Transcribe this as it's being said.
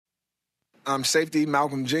I'm safety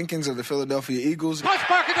Malcolm Jenkins of the Philadelphia Eagles. Touch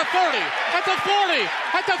mark at the 30, at the 40,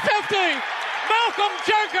 at the 50. Malcolm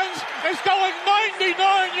Jenkins is going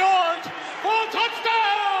 99 yards for a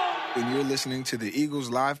touchdown. And you're listening to the Eagles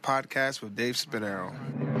Live podcast with Dave Spadaro.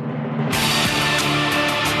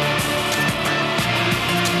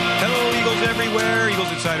 Hello, Eagles everywhere.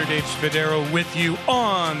 Eagles Insider Dave Spadaro with you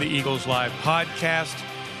on the Eagles Live podcast.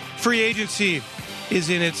 Free agency is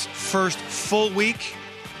in its first full week.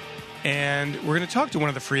 And we're going to talk to one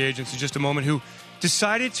of the free agents in just a moment who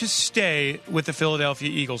decided to stay with the Philadelphia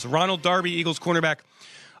Eagles. Ronald Darby, Eagles cornerback,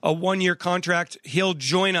 a one-year contract. He'll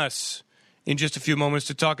join us in just a few moments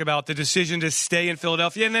to talk about the decision to stay in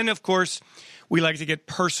Philadelphia. And then, of course, we like to get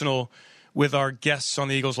personal with our guests on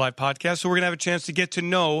the Eagles Live podcast. So we're going to have a chance to get to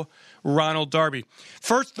know Ronald Darby.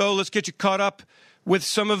 First, though, let's get you caught up with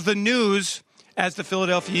some of the news as the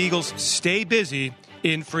Philadelphia Eagles stay busy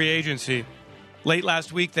in free agency. Late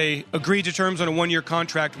last week, they agreed to terms on a one-year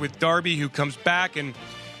contract with Darby, who comes back and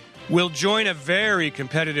will join a very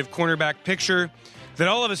competitive cornerback picture that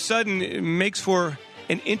all of a sudden makes for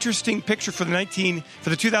an interesting picture for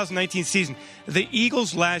the 2019 season. The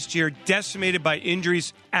Eagles last year, decimated by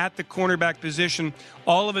injuries at the cornerback position,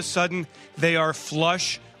 all of a sudden they are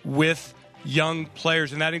flush with young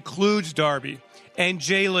players, and that includes Darby and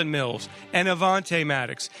Jalen Mills, and Avonte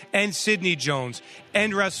Maddox, and Sidney Jones,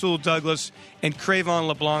 and Rasul Douglas, and Cravon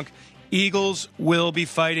LeBlanc. Eagles will be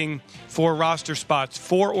fighting for roster spots,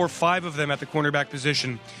 4 or 5 of them at the cornerback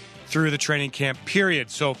position through the training camp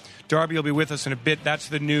period. So Darby will be with us in a bit. That's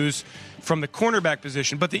the news from the cornerback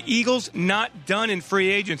position. But the Eagles not done in free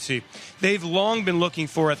agency. They've long been looking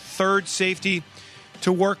for a third safety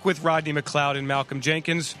to work with Rodney McLeod and Malcolm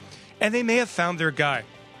Jenkins, and they may have found their guy.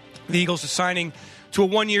 The Eagles are signing to a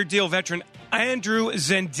one-year deal veteran Andrew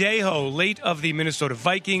Zendejo, late of the Minnesota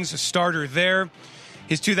Vikings, a starter there.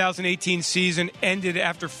 His 2018 season ended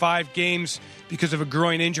after 5 games because of a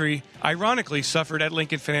groin injury, ironically suffered at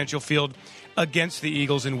Lincoln Financial Field against the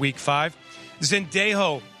Eagles in Week 5.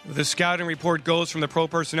 Zendejo, the scouting report goes from the pro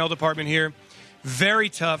personnel department here, very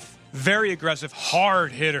tough, very aggressive,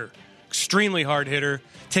 hard hitter, extremely hard hitter,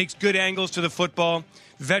 takes good angles to the football,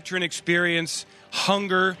 veteran experience,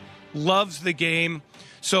 hunger, loves the game.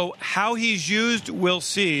 So how he's used, we'll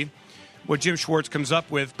see what Jim Schwartz comes up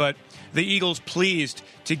with. But the Eagles pleased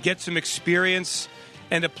to get some experience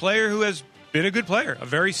and a player who has been a good player, a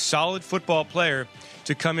very solid football player,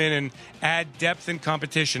 to come in and add depth and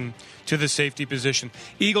competition to the safety position.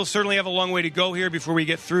 Eagles certainly have a long way to go here before we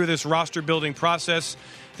get through this roster-building process.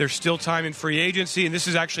 There's still time in free agency, and this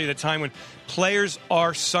is actually the time when players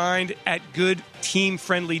are signed at good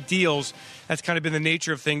team-friendly deals. That's kind of been the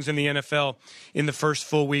nature of things in the NFL in the first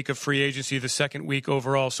full week of free agency, the second week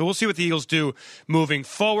overall. So we'll see what the Eagles do moving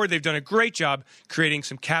forward. They've done a great job creating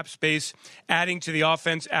some cap space, adding to the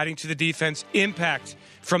offense, adding to the defense, impact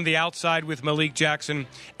from the outside with Malik Jackson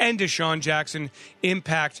and Deshaun Jackson,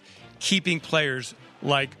 impact keeping players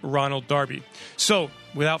like Ronald Darby. So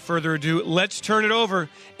without further ado, let's turn it over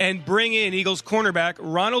and bring in Eagles cornerback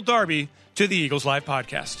Ronald Darby to the Eagles Live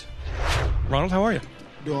podcast. Ronald, how are you?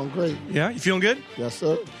 Doing great. Yeah? You feeling good? Yes,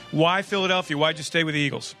 sir. Why Philadelphia? Why'd you stay with the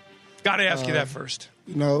Eagles? Got to ask you that first.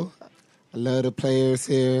 You know, I love the players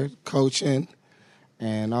here, coaching,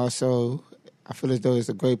 and also I feel as though it's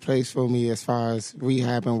a great place for me as far as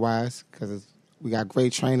rehabbing-wise because we got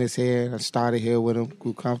great trainers here. I started here with them,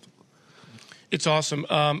 grew comfortable. It's awesome.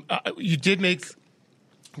 You did make,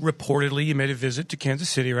 reportedly, you made a visit to Kansas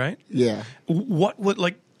City, right? Yeah.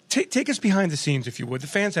 Take us behind the scenes, if you would. The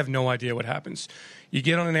fans have no idea what happens. You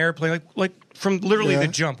get on an airplane, like from literally the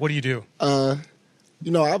jump. What do you do? I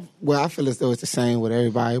feel as though it's the same with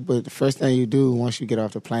everybody. But the first thing you do once you get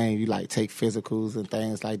off the plane, you take physicals and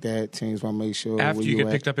things like that. Teams want to make sure after you get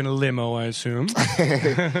picked up in a limo, I assume.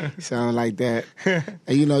 Sound like that.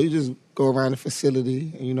 And you just go around the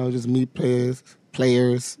facility and just meet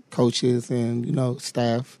players, coaches, and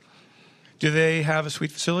staff. Do they have a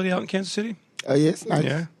sweet facility out in Kansas City? Yes, nice.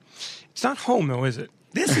 Yeah. It's not home, though, is it?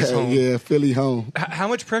 This is home. Yeah, Philly home. How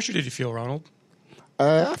much pressure did you feel, Ronald?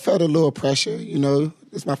 I felt a little pressure.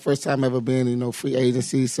 It's my first time ever being in free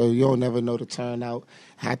agency, so you don't never know the turnout,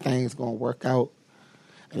 how things going to work out.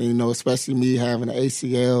 And, especially me having an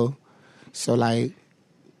ACL. So, it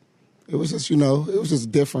was just, it was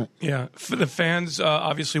just different. Yeah. For the fans,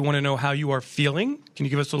 obviously want to know how you are feeling. Can you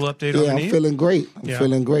give us a little update on the knee? Yeah, I'm feeling great.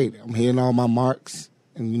 Feeling great. I'm hitting all my marks,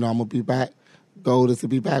 and, I'm going to be back. Goal is to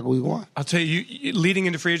be back week 1. I'll tell you, leading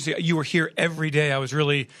into free agency, you were here every day.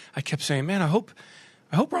 I kept saying, man, I hope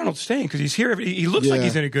Ronald's staying because he's here. He looks like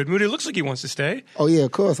he's in a good mood. It looks like he wants to stay. Oh, yeah,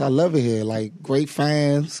 of course. I love it here. Great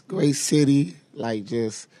fans, great city. Like,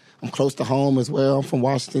 just, I'm close to home as well. I'm from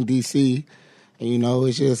Washington, D.C., and, you know,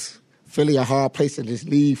 it's just Philly a hard place to just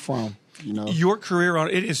leave from, you know. Your career,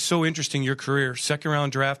 it is so interesting, your career.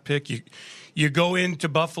 Second-round draft pick. You go into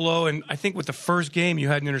Buffalo, and I think with the first game, you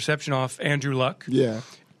had an interception off Andrew Luck. Yeah.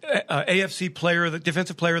 AFC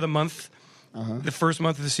Defensive Player of the Month, the first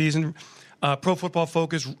month of the season. Pro Football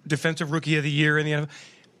Focus Defensive Rookie of the Year in the NFL.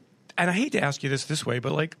 And I hate to ask you this way,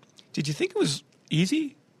 but, like, did you think it was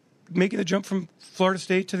easy making the jump from Florida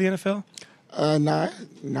State to the NFL? No.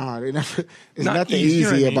 It's nothing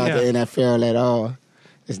easy about the NFL at all.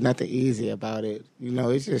 There's nothing easy about it. You know,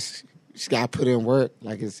 it's just you just got to put in work.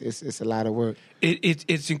 Like, it's a lot of work.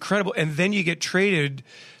 It's incredible. And then you get traded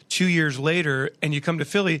 2 years later, and you come to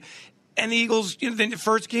Philly, and the Eagles. You know, then the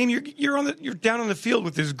first game, you're down on the field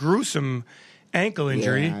with this gruesome ankle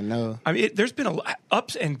injury. Yeah, I know. I mean, there's been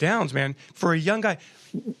ups and downs, man. For a young guy,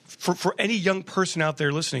 for any young person out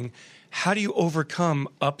there listening, how do you overcome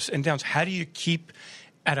ups and downs? How do you keep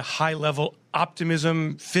at a high level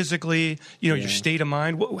optimism physically? You know, your state of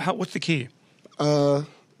mind. What's the key?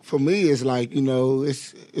 For me, it's like, you know,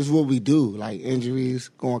 it's what we do. Like, injuries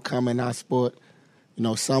going to come in our sport. You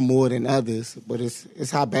know, some more than others, but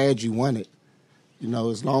it's how bad you want it. You know,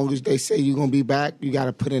 as long as they say you're going to be back, you got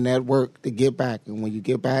to put in that work to get back. And when you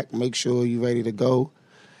get back, make sure you're ready to go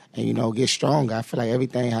and, you know, get stronger. I feel like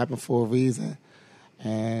everything happened for a reason.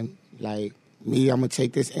 And, like, me, I'm going to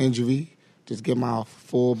take this injury, just get my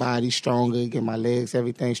full body stronger, get my legs,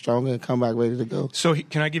 everything stronger, and come back ready to go. So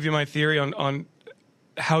can I give you my theory on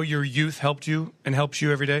how your youth helped you and helps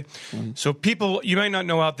you every day? Mm-hmm. So people, you might not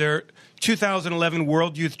know out there, 2011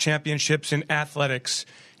 World Youth Championships in athletics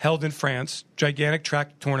held in France, gigantic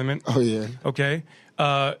track tournament. Oh, yeah. Okay.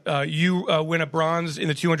 You win a bronze in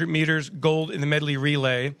the 200 meters, gold in the medley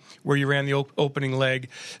relay, where you ran the opening leg.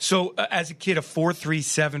 So as a kid, a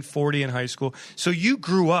 4.37 40 in high school. So you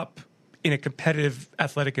grew up in a competitive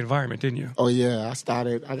athletic environment, didn't you? Oh, yeah.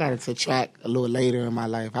 I got into track a little later in my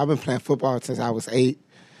life. I've been playing football since I was 8.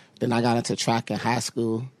 Then I got into track in high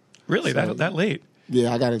school. Really? So, that late?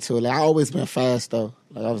 Yeah, I got into it. I always been fast, though.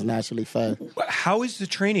 Like, I was naturally fast. How is the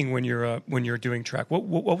training when you're doing track? What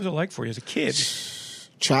was it like for you as a kid?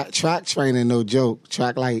 Track training, no joke.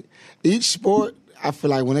 Track, like, each sport, I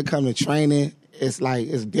feel like when it comes to training, it's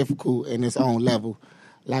difficult in its own level.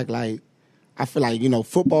 Like I feel like, you know,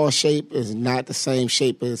 football shape is not the same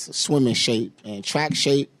shape as swimming shape, and track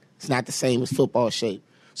shape is not the same as football shape.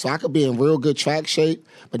 So I could be in real good track shape,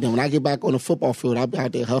 but then when I get back on the football field, I'll be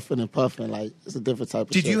out there huffing and puffing. Like, it's a different type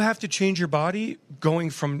of shape. Did you have to change your body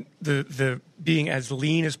going from the being as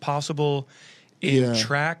lean as possible in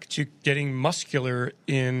track to getting muscular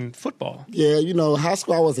in football? Yeah, you know, high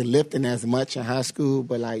school I wasn't lifting as much in high school,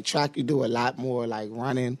 but, like, track you do a lot more, like,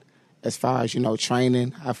 running as far as, you know,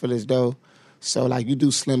 training, I feel as though. So, like, you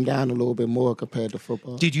do slim down a little bit more compared to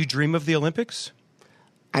football. Did you dream of the Olympics?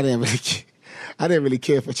 I didn't really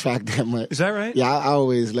care for track that much. Is that right? Yeah, I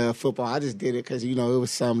always loved football. I just did it because, you know, it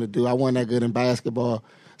was something to do. I wasn't that good in basketball.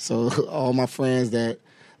 So all my friends that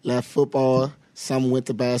left football, some went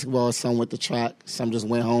to basketball, some went to track, some just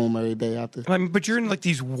went home every day after. I mean, but you're in, like,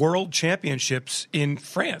 these world championships in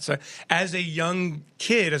France. As a young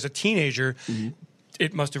kid, as a teenager,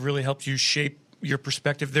 it must have really helped you shape your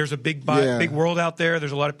perspective. There's a big world out there.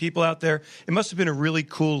 There's a lot of people out there. It must have been a really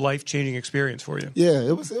cool, life-changing experience for you. Yeah,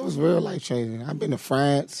 it was real life-changing. I've been to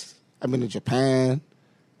France. I've been to Japan.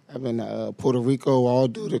 I've been to Puerto Rico, all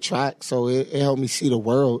due to track. So it helped me see the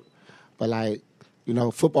world. But, like, you know,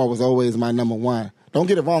 football was always my number one. Don't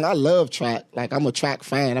get it wrong. I love track. Like, I'm a track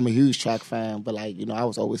fan. I'm a huge track fan. But, like, you know, I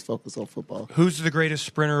was always focused on football. Who's the greatest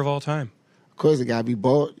sprinter of all time? Of course, it got to be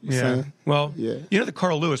Bolt. Well, you know the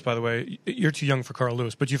Carl Lewis, by the way, you're too young for Carl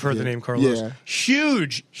Lewis, but you've heard the name Carl Lewis.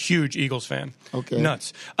 Huge Eagles fan. Okay.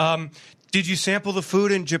 Nuts. Did you sample the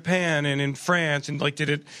food in Japan and in France? And, like,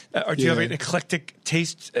 do you have an eclectic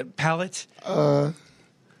taste palate?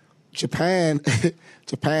 Japan,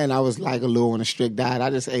 I was, like, a little on a strict diet.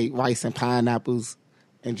 I just ate rice and pineapples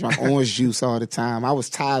and drank orange juice all the time. I was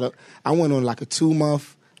tired of, I went on, like, a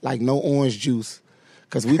 2-month, like, no orange juice.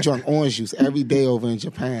 Because we drank orange juice every day over in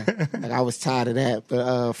Japan. Like, I was tired of that.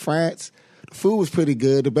 But France, the food was pretty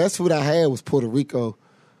good. The best food I had was Puerto Rico.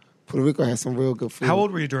 Puerto Rico had some real good food. How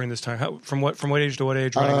old were you during this time? From what age to what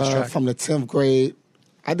age running this track? From the 10th grade.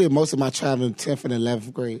 I did most of my travel in the 10th and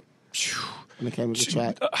 11th grade. When it came to the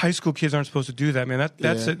track. High school kids aren't supposed to do that, man.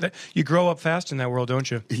 That's it. You grow up fast in that world,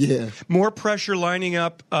 don't you? Yeah. More pressure lining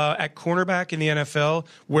up at cornerback in the NFL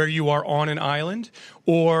where you are on an island,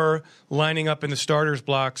 or lining up in the starters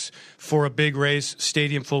blocks for a big race,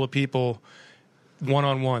 stadium full of people,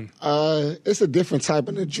 one-on-one? It's a different type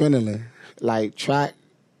of adrenaline. like track,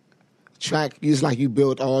 it's like you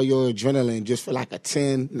built all your adrenaline just for like a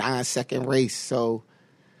 9-second race. So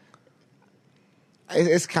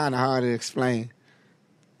it's kind of hard to explain.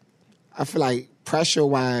 I feel like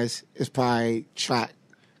pressure-wise, it's probably track.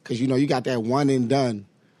 Because, you got that one and done.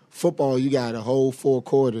 Football, you got a whole 4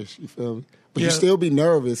 quarters, you feel me? But you still be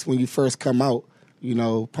nervous when you first come out.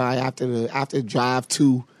 Probably after drive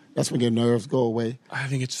 2, that's when your nerves go away. I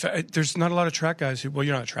think there's not a lot of track guys who, well,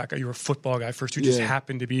 you're not a track guy, you're a football guy first, who just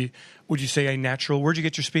happen to be, would you say, a natural? Where'd you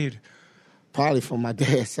get your speed? Probably from my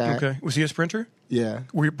dad's side. Okay. Was he a sprinter? Yeah.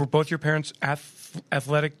 Were both your parents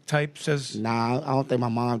athletic types? Nah, I don't think my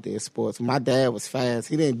mom did sports. My dad was fast.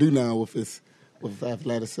 He didn't do nothing with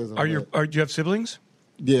athleticism. Do you have siblings?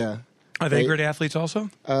 Yeah. Are they great athletes also?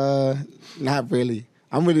 Not really.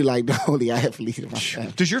 I'm really like the only athlete in my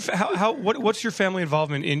family. Does what's your family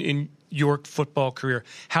involvement in your football career?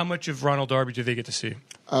 How much of Ronald Darby do they get to see?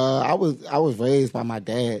 I was raised by my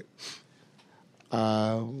dad.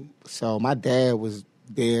 So my dad was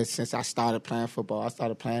there since I started playing football. I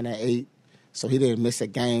started playing at 8, so he didn't miss a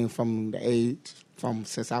game from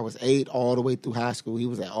since I was 8 all the way through high school. He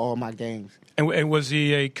was at all my games. And was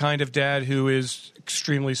he a kind of dad who is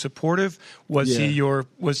extremely supportive? Was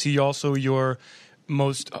he also your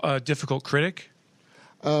most difficult critic?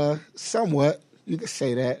 Somewhat. You could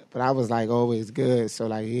say that, but I was like always good. So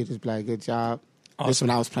like he'd just be like, "Good job." Awesome. Just when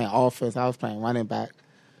I was playing offense, I was playing running back.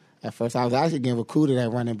 At first, I was actually getting recruited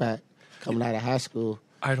at running back coming out of high school.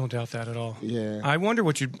 I don't doubt that at all. Yeah. I wonder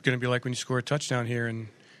what you're going to be like when you score a touchdown here and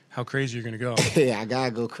how crazy you're going to go. Yeah, I got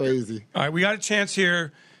to go crazy. All right, we got a chance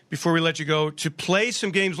here before we let you go to play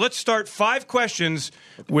some games. Let's start 5 questions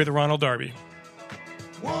with Ronald Darby.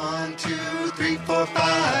 1, 2, 3, 4,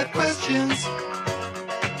 5 questions.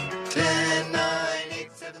 10, 9, 8,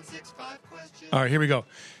 7, 6, 5 questions. All right, here we go.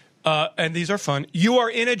 And these are fun. You are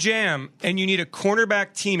in a jam, and you need a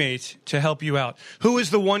cornerback teammate to help you out. Who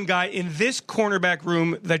is the one guy in this cornerback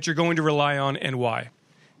room that you're going to rely on, and why?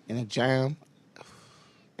 In a jam?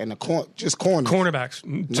 And just corners? Cornerbacks.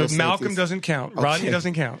 So safeties. Malcolm doesn't count. Okay. Rodney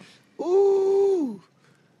doesn't count. Ooh.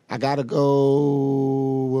 I got to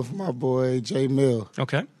go with my boy, Jay Mill.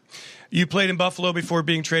 Okay. You played in Buffalo before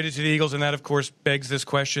being traded to the Eagles, and that, of course, begs this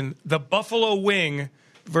question. The Buffalo wing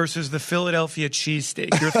versus the Philadelphia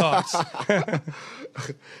cheesesteak. Your thoughts?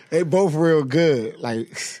 They both real good.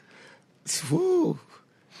 Like, whoo.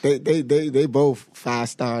 They both 5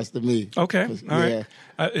 stars to me. Okay. All yeah.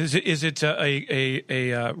 Right. Is it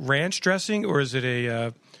a ranch dressing, or is it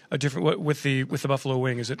a different with the Buffalo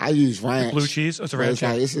wing? Is it? I use ranch. Blue cheese. Oh, it's a ranch.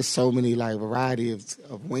 It's just so many variety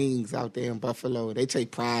of wings out there in Buffalo. They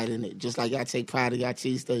take pride in it, just like y'all take pride in y'all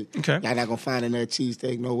cheesesteak. Okay. Y'all not gonna find another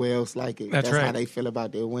cheesesteak nowhere else like it. That's right. How they feel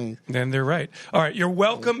about their wings. Then they're right. All right. You're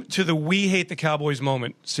welcome to the "We Hate the Cowboys"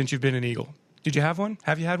 moment since you've been an Eagle. Did you have one?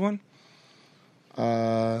 Have you had one?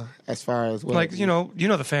 As far as what? Like,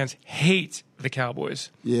 the fans hate the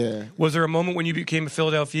Cowboys. Yeah. Was there a moment when you became a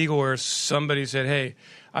Philadelphia Eagle where somebody said, "Hey,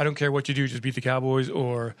 I don't care what you do, just beat the Cowboys,"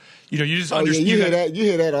 or you just understand? Yeah, you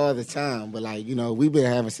hear that all the time. But we've been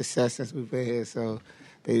having success since we've been here, so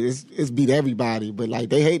it's beat everybody. But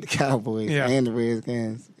they hate the Cowboys and the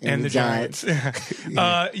Redskins and the Giants.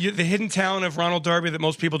 The hidden talent of Ronald Darby that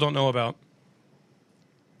most people don't know about.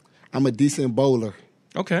 I'm a decent bowler.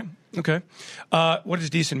 Okay. What does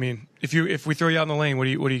decent mean? If we throw you out in the lane, what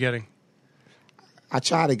are you getting? I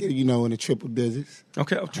try to get in the triple digits.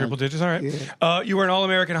 Okay, triple digits. All right. Yeah. You were an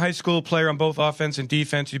All-American high school player on both offense and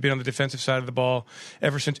defense. You've been on the defensive side of the ball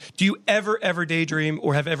ever since. Do you ever daydream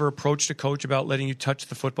or have ever approached a coach about letting you touch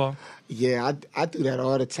the football? Yeah, I do that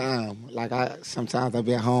all the time. Sometimes I'll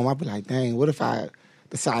be at home. I'll be like, dang, what if I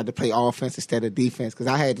decided to play offense instead of defense? Because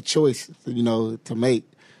I had the choice, to make.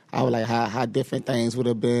 I was like, how different things would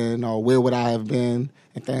have been, or where would I have been,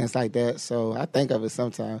 and things like that. So I think of it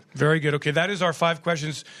sometimes. Very good. Okay, that is our 5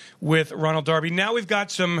 questions with Ronald Darby. Now we've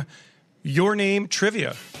got some Your Name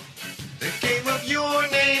trivia. The game of Your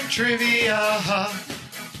Name trivia.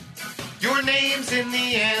 Your name's in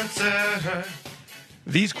the answer.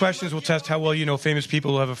 These questions will test how well you know famous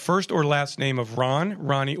people who have a first or last name of Ron,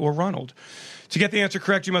 Ronnie, or Ronald. To get the answer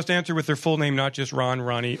correct, you must answer with their full name, not just Ron,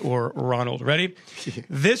 Ronnie, or Ronald. Ready?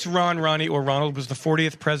 This Ron, Ronnie, or Ronald was the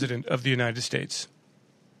 40th president of the United States.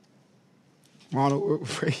 Ronald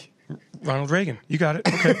Reagan. You got it.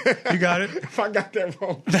 Okay. You got it. If I got that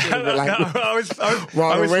wrong.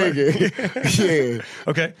 Ronald Reagan. Yeah.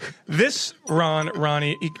 Okay. This Ron,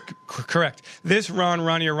 Ronnie, correct. This Ron,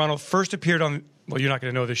 Ronnie, or Ronald first appeared on, well, you're not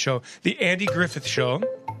going to know this show, The Andy Griffith Show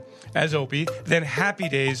as Opie, then Happy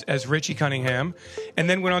Days as Richie Cunningham, and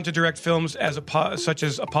then went on to direct films such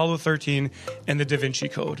as Apollo 13 and The Da Vinci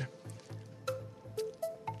Code.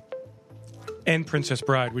 and Princess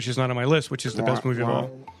Bride, which is not on my list, which is the best movie of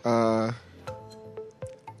all.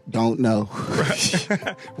 Don't know.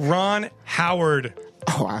 Ron Howard.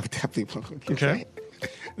 Oh, I definitely. Okay.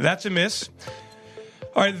 That's a miss.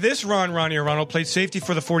 All right, this Ronnie Ronald played safety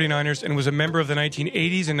for the 49ers and was a member of the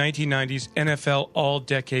 1980s and 1990s NFL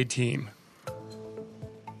All-Decade Team.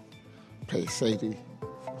 Played safety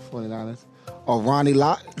for 49ers. Oh, Ronnie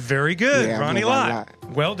Lott. Very good. Yeah, Ronnie Lott.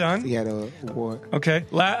 Well done. He had an award. Okay,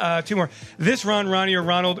 two more. This Ronnie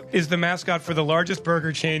Ronald is the mascot for the largest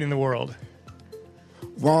burger chain in the world.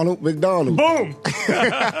 Ronald McDonald. Boom!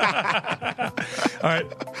 All right.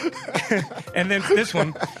 And then this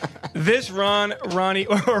one. This Ronnie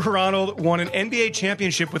Ronald won an NBA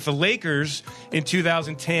championship with the Lakers in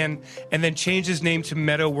 2010 and then changed his name to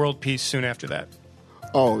Metta World Peace soon after that.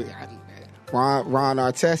 Oh, yeah. Ron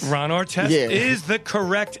Artest. Ron Artest is the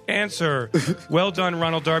correct answer. Well done,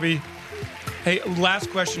 Ronald Darby. Hey,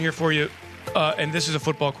 last question here for you, and this is a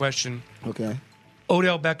football question. Okay.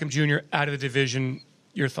 Odell Beckham Jr. out of the division.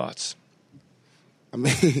 Your thoughts? I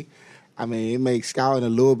mean, it makes scouting a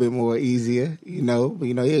little bit more easier, you know. But,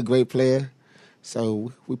 you know, he's a great player.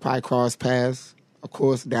 So we probably cross paths, of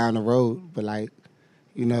course, down the road. But, like,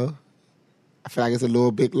 you know, I feel like it's a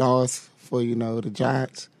little big loss for, you know, the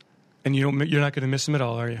Giants. And you're not going to miss him at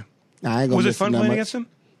all, are you? Nah, I ain't gonna Was it miss fun him that playing much. against him?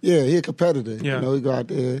 Yeah, he's a competitor. Yeah. You know, he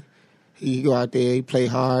go out there, he play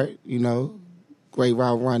hard, you know, great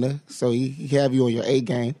route runner. So he have you on your A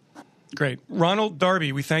game. Great. Ronald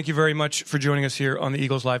Darby, we thank you very much for joining us here on the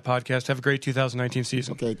Eagles Live podcast. Have a great 2019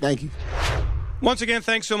 season. Okay, thank you. Once again,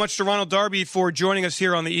 thanks so much to Ronald Darby for joining us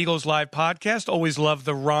here on the Eagles Live podcast. Always love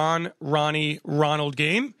the Ronnie, Ronald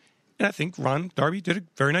game. And I think Ron Darby did a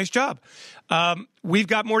very nice job. We've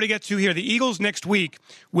got more to get to here. The Eagles next week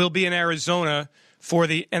will be in Arizona for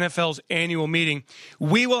the NFL's annual meeting.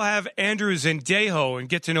 We will have Andrew Zendejo and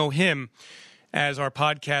get to know him as our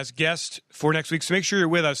podcast guest for next week. So make sure you're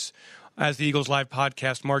with us as the Eagles Live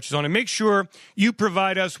podcast marches on. And make sure you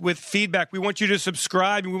provide us with feedback. We want you to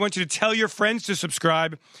subscribe, and we want you to tell your friends to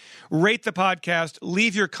subscribe. Rate the podcast.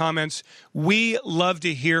 Leave your comments. We love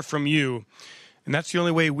to hear from you. And that's the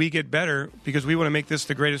only way we get better, because we want to make this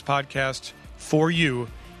the greatest podcast for you,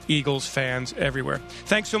 Eagles fans everywhere.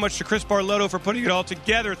 Thanks so much to Chris Barlotto for putting it all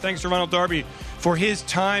together. Thanks to Ronald Darby for his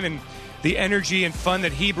time and the energy and fun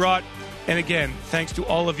that he brought. And again, thanks to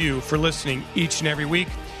all of you for listening each and every week.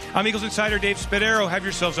 I'm Eagles Insider Dave Spadaro. Have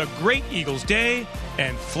yourselves a great Eagles day,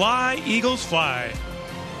 and fly, Eagles, fly.